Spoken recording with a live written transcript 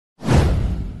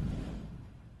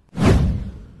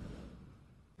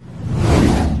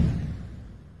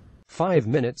5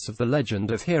 minutes of The Legend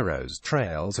of Heroes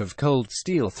Trails of Cold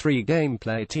Steel 3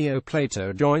 gameplay. Tio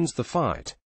Plato joins the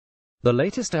fight. The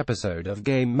latest episode of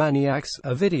Game Maniacs,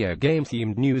 a video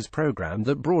game-themed news program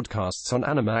that broadcasts on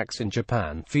Animax in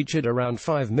Japan, featured around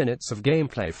 5 minutes of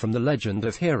gameplay from The Legend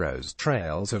of Heroes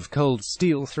Trails of Cold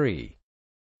Steel 3.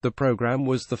 The program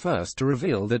was the first to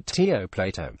reveal that Tio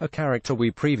Plato, a character we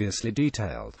previously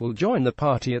detailed, will join the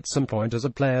party at some point as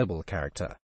a playable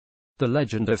character. The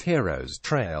Legend of Heroes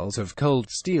Trails of Cold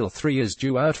Steel 3 is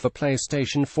due out for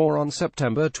PlayStation 4 on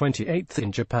September 28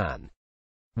 in Japan.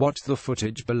 Watch the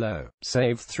footage below.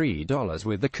 Save $3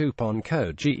 with the coupon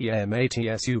code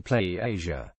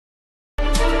GEMATSUPLAYASIA.